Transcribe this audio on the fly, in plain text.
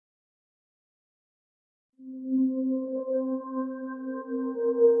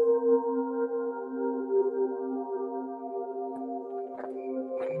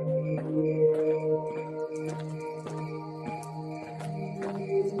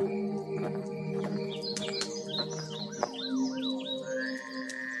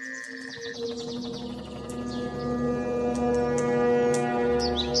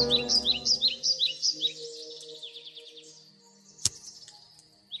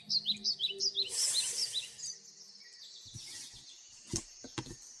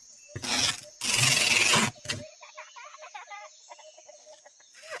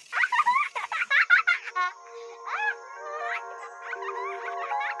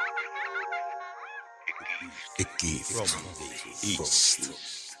A gift from the East.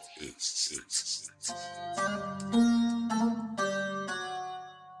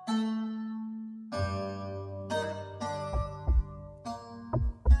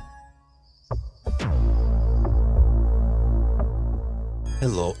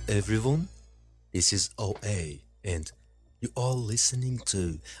 Hello everyone, this is OA and you are listening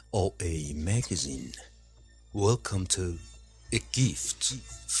to OA Magazine. Welcome to A Gift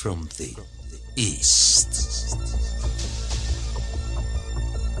from the East.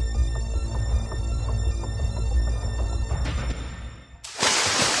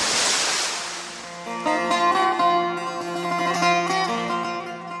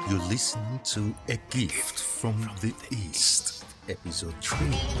 You're listening to A Gift from the East, episode 3.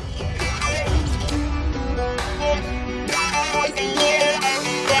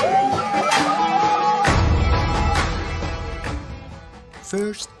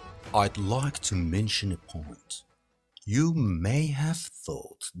 First, I'd like to mention a point. You may have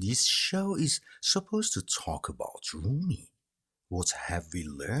thought this show is supposed to talk about Rumi. What have we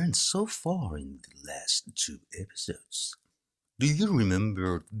learned so far in the last 2 episodes? Do you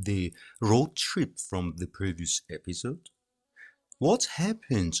remember the road trip from the previous episode? What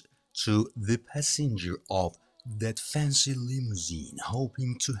happened to the passenger of that fancy limousine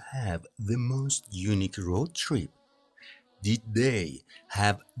hoping to have the most unique road trip? Did they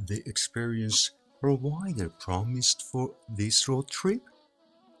have the experience provider promised for this road trip?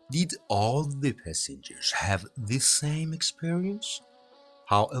 Did all the passengers have the same experience?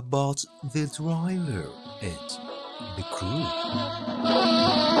 How about the driver and the crew?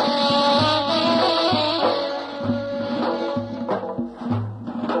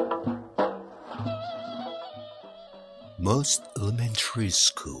 Most elementary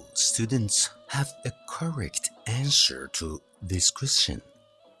school students have a correct answer to this question.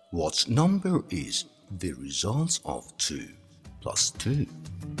 What number is the result of 2 plus 2?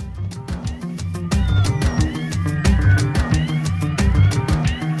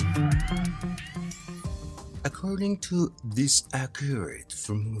 According to this accurate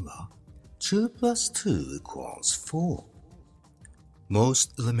formula, 2 plus 2 equals 4.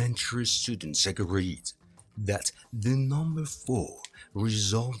 Most elementary students agreed that the number 4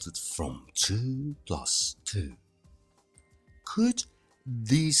 resulted from 2 plus 2. Could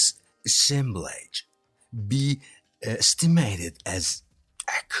this assemblage be estimated as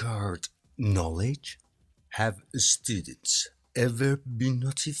accurate knowledge? Have students ever been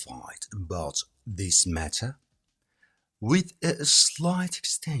notified about this matter? With a slight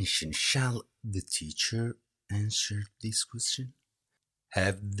extension, shall the teacher answer this question?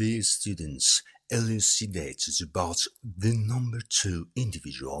 Have the students elucidated about the number 2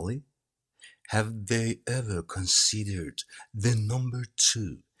 individually? Have they ever considered the number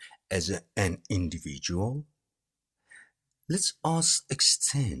 2 as an individual? Let us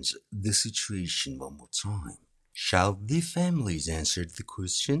extend the situation one more time. Shall the families answer the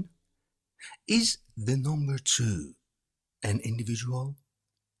question? Is the number 2 an individual?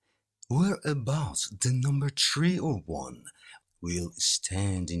 Where about the number 3 or 1 will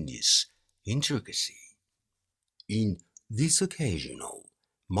stand in this intricacy? In this occasional,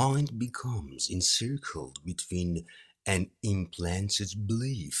 mind becomes encircled between an implanted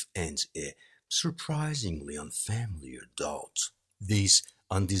belief and a surprisingly unfamiliar doubt. This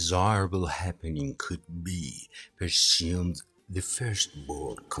undesirable happening could be presumed the first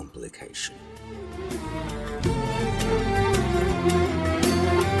board complication.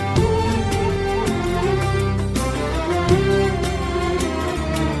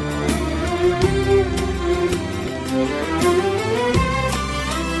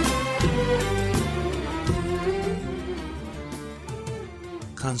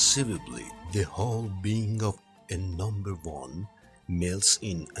 Conceivably, the whole being of a number 1 melts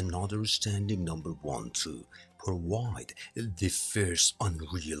in another standing number 1 to provide the first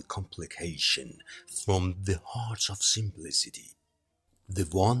unreal complication from the heart of simplicity. The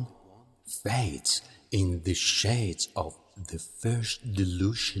 1 fades in the shades of the first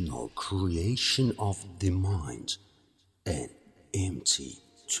delusional creation of the mind, an empty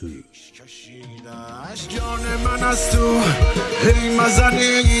 2. جان من از تو هی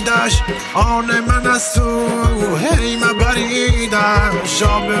مزنیدش آن من از تو هی مبریدش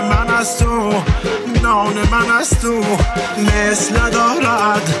شاب من از تو نان من از تو مثل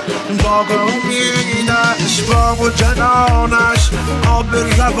دارد باغ امیدش باغ و جنانش آب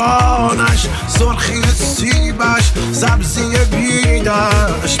روانش سرخی سیبش سبزی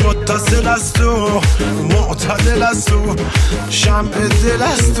بیدش متصل از تو معتدل از تو شمع دل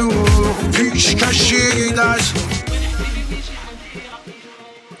از تو پیش کشیدش.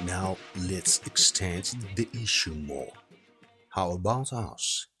 Now let's extend the issue more. How about us?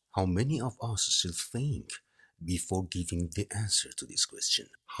 How many of us still think before giving the answer to this question?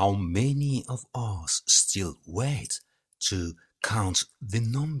 How many of us still wait to count the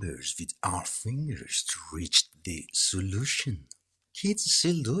numbers with our fingers to reach the solution? Kids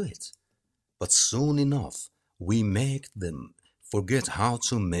still do it, but soon enough we make them forget how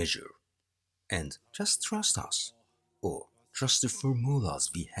to measure and just trust us, or trust the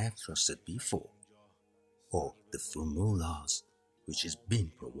formulas we have trusted before, or the formulas which is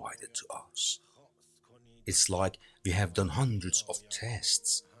being provided to us. It's like we have done hundreds of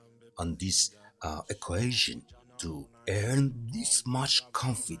tests on this equation to earn this much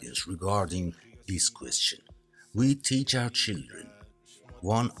confidence regarding this question. We teach our children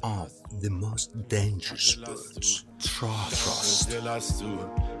one of the most dangerous words: trust.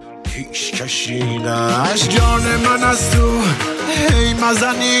 پیش کشیدش جان من از تو هی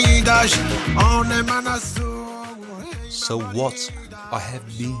مزنیدش آن من از تو. So what I have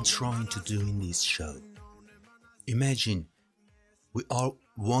been trying to do in this show, imagine we are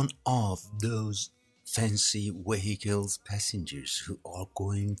one of those fancy vehicles passengers who are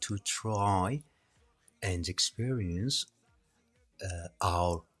going to try and experience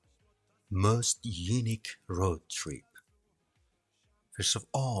our most unique road trip. First of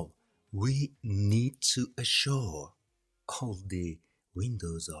all, we need to assure all the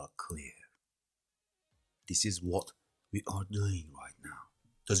windows are clear. This is what we are doing right now.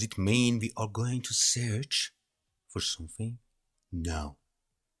 Does it mean we are going to search for something? No.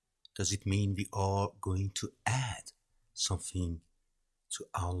 Does it mean we are going to add something to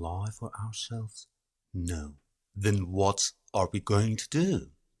our life or ourselves? No. Then what are we going to do?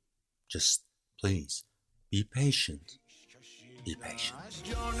 Just please be patient. Be patient.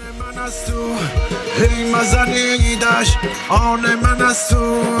 جان من از تو هی مزنیدش آن من از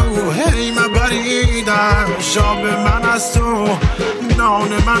تو هی مبریدش آب من از تو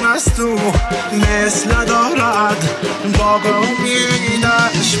نان من از تو مثل دارد باغ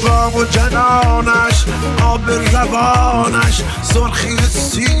امیدش باغ و جنانش آب روانش سرخی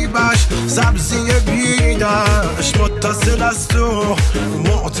سیبش سبزی بیدش متصل از تو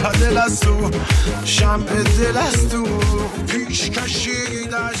معتدل از تو شمع دل از تو پیش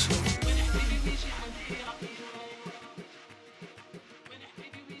کشیدش.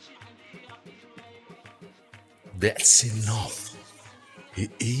 That's enough. He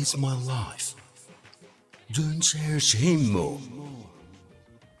is my life. Don't search him more.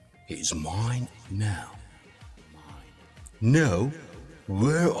 He is mine now. No,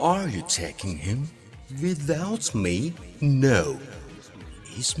 where are you taking him? Without me? No.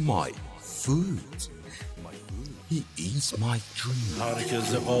 He is my food. He is my dream.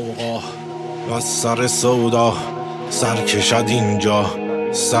 هرگز قوقا و سر سودا سر کشد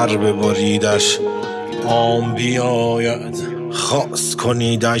اینجا سر ببریدش عام بیاید خاص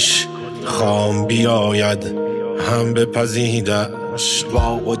کنیدش خام بیاید هم بپزیدش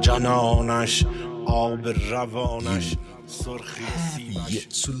باغ و جنانش آب روانش سرخی Have yet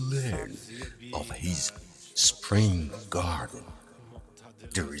to learn of his spring garden.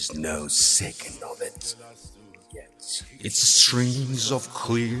 There is no second of it yet. It's streams of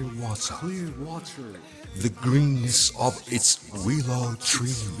clear water. The greenness of its willow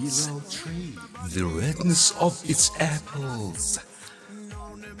trees. The redness of its apples.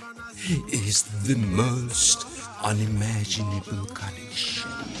 He is the most unimaginable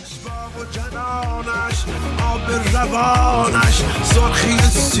connection. جنانش آب روانش سرخی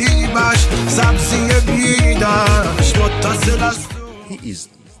سیبش سبزی بیدش متصل است. He is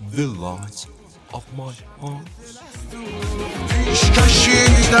the light of my heart. پیش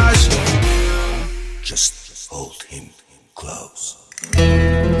کشیدش. Just hold him close.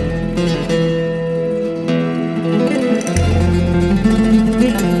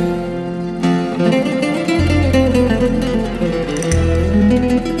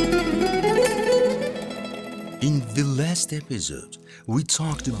 In the last episode, we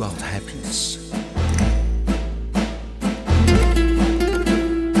talked about happiness.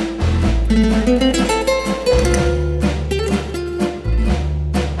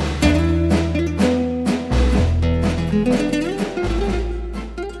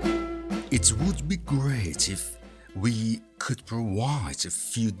 It would be great if we could provide a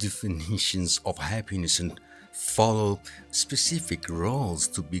few definitions of happiness and follow specific roles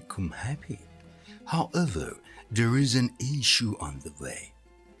to become happy. However, there is an issue on the way.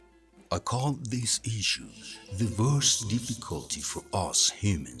 I call this issue the worst difficulty for us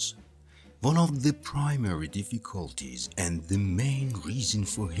humans. One of the primary difficulties and the main reason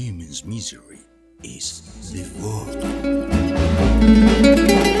for humans' misery is the world.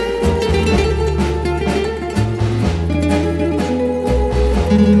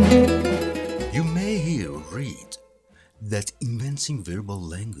 non-verbal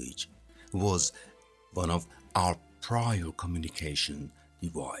language was one of our prior communication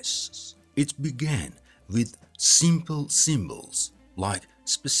devices. It began with simple symbols like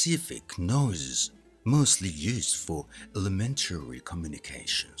specific noises, mostly used for elementary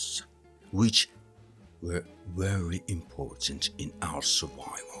communications, which were very important in our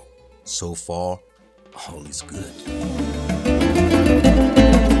survival. So far, all is good.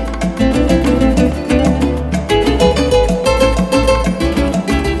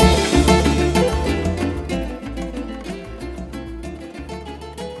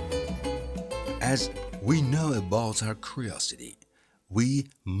 As we know about our curiosity, we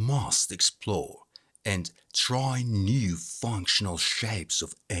must explore and try new functional shapes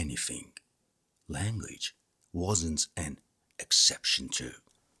of anything. Language wasn't an exception to.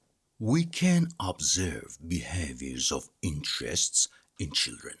 We can observe behaviors of interests in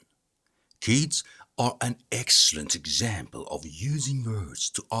children. Kids are an excellent example of using words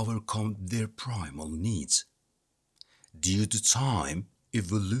to overcome their primal needs. Due to time,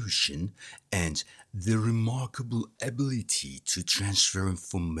 evolution, and the remarkable ability to transfer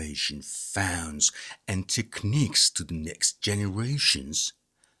information, founds, and techniques to the next generations,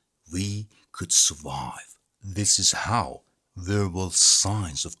 we could survive. This is how verbal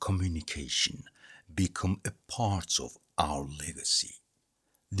signs of communication become a part of our legacy.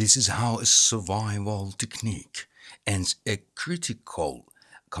 This is how a survival technique and a critical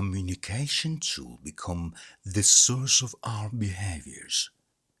communication tool become the source of our behaviors.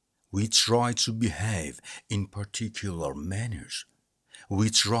 We try to behave in particular manners. We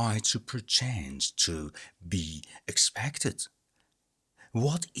try to pretend to be expected.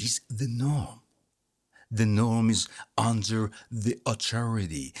 What is the norm? The norm is under the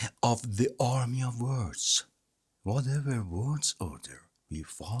authority of the army of words. Whatever words order, we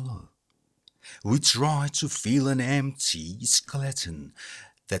follow. We try to fill an empty skeleton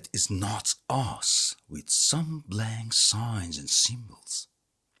that is not us with some blank signs and symbols.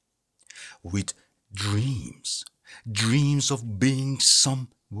 With dreams of being some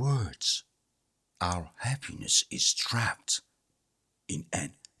words. Our happiness is trapped in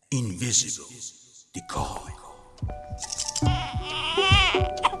an invisible decoy.